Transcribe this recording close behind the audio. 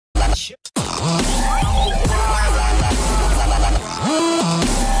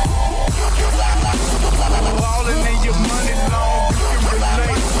Ballin' in your money long, you can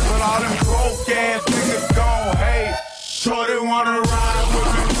relate. But all them broke ass niggas gone, hey. Shorty wanna ride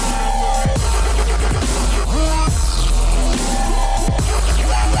with me.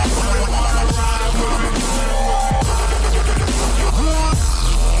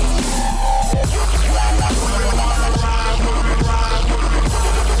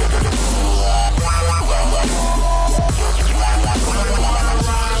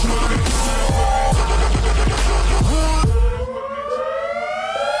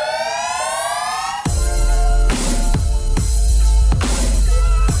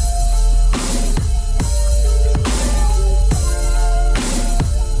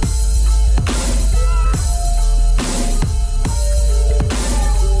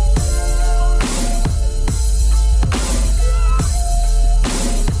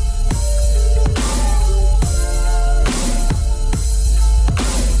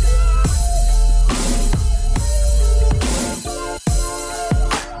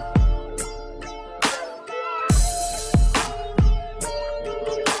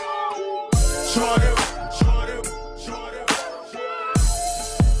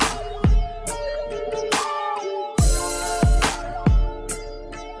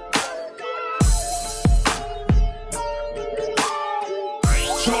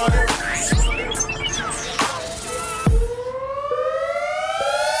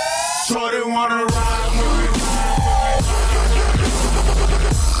 Shorty wanna ride with me.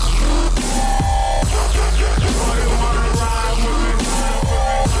 Shorty wanna ride with me.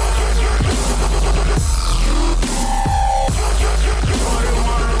 Shorty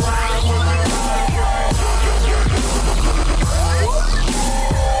wanna ride with me.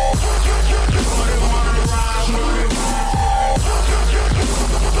 Shorty wanna ride with me.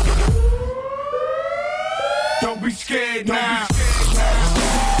 Don't be scared now.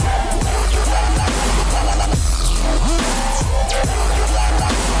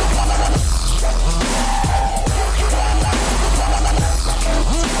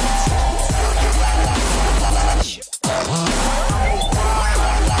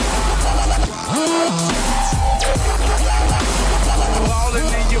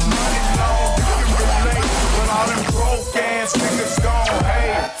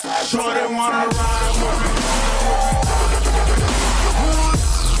 Shorty wanna ride with me.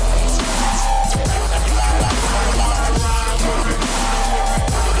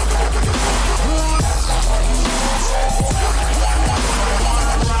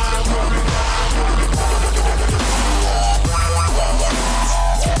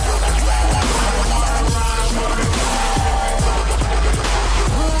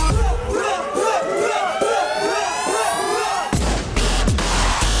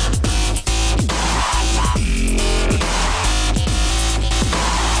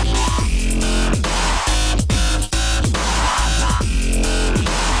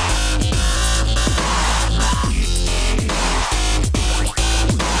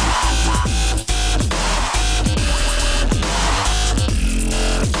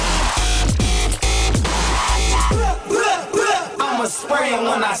 Spray him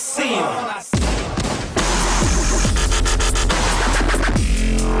when I see him.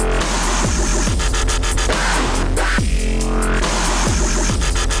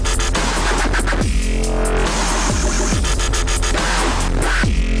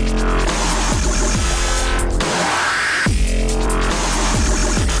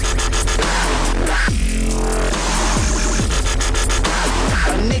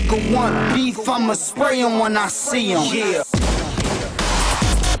 A nigga want beef, I'ma spray him when I see him. Yeah.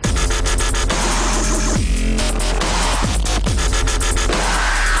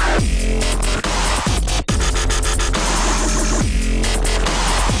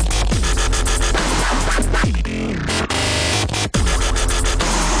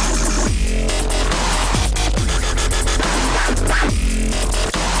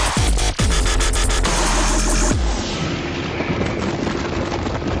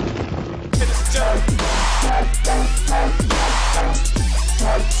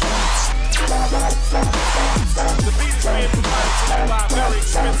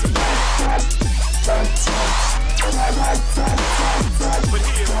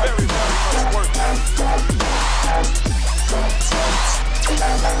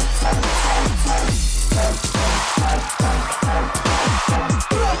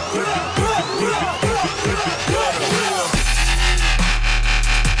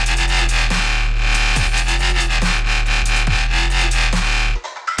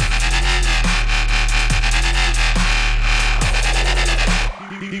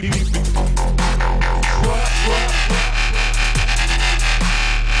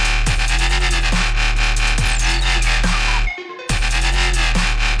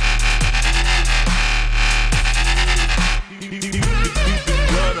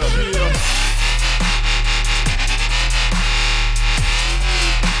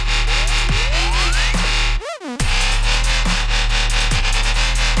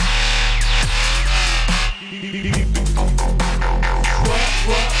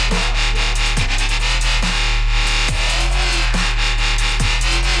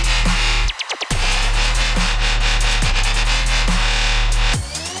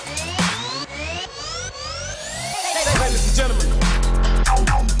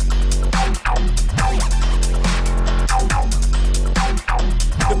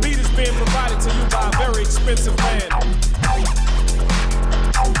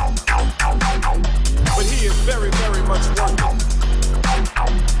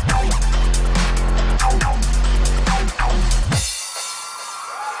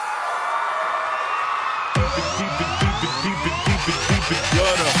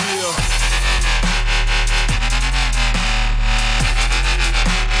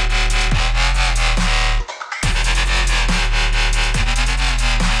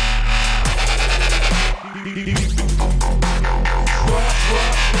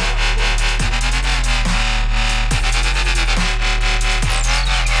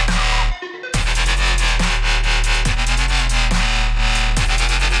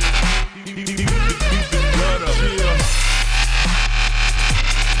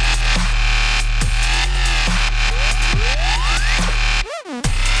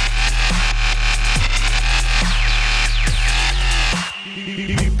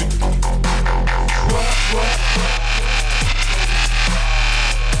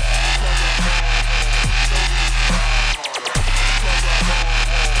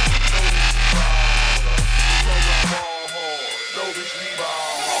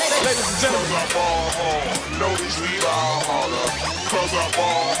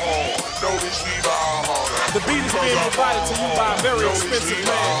 The beat is being provided to you by a very expensive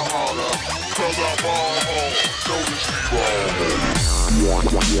man.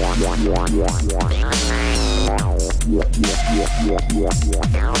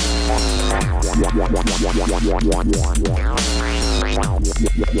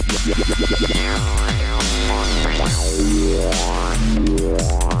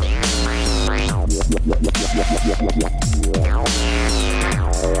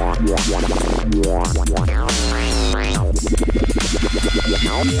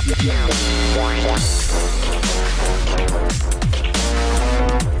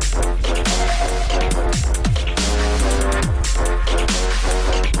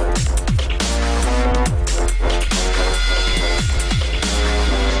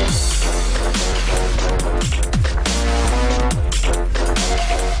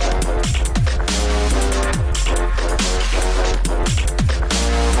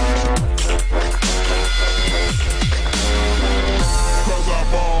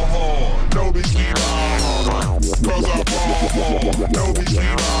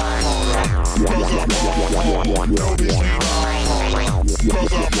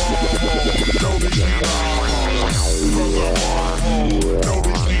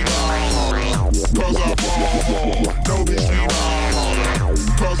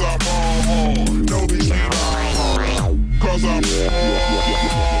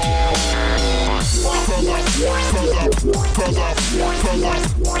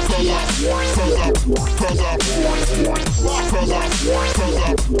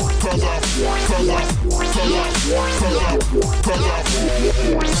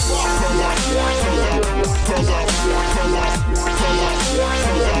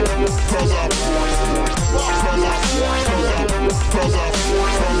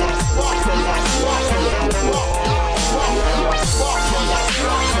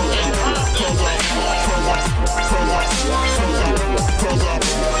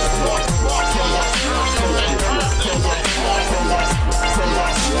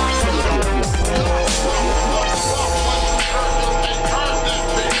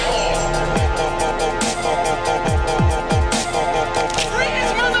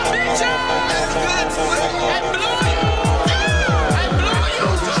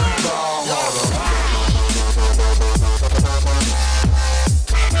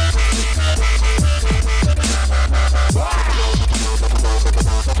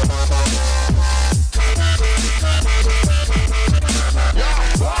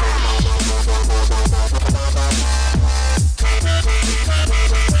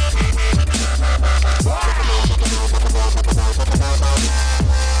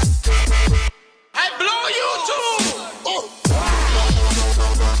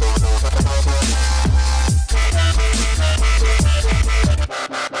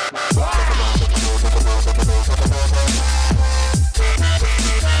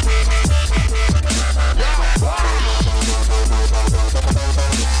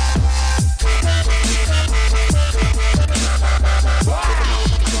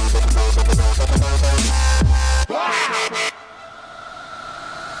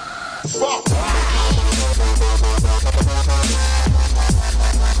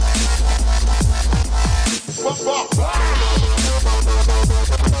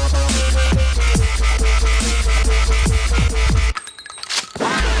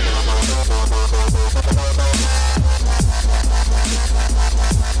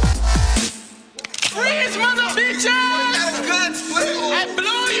 Freeze, mother bitches! That's good split. I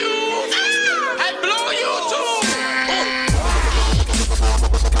blow you. I blow you too.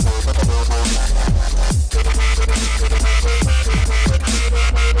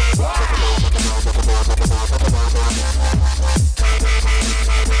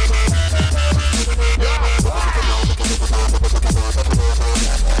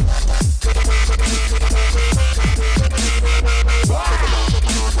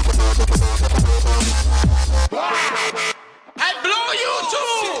 I blow you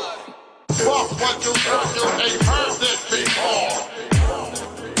too. Fuck what you ain't heard this before.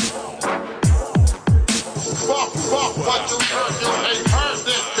 Fuck what you ain't heard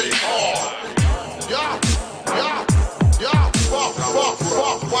this before. Yeah. Fuck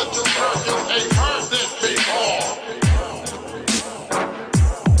what you ain't heard this before.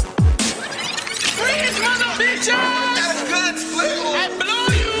 Freeze, mother bitches! That's good split. I blow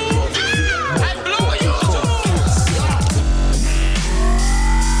you. I blow you too.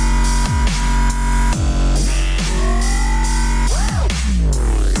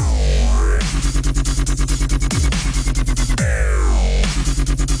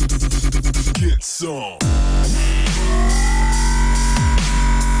 Get some.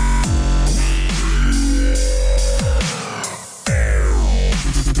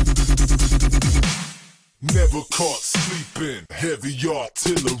 Never caught sleeping, heavy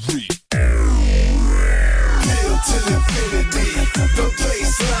artillery. Build till infinity, the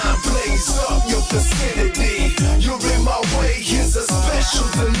baseline plays up your vicinity. You're in my way, here's a special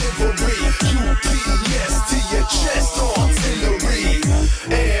delivery. UPS to your chest, artillery.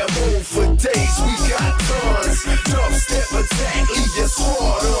 Ammo for days, we got tons. Dubstep attack, leave your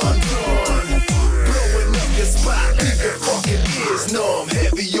squad undone. Blowing up your spot, leave your fucking ears numb.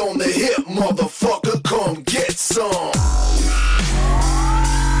 Heavy on the hip, motherfucker, come get some.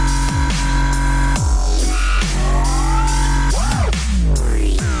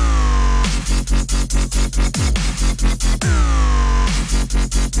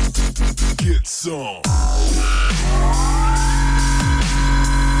 Get some.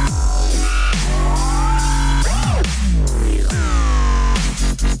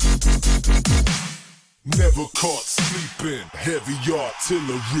 Never caught sleeping, heavy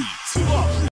artillery.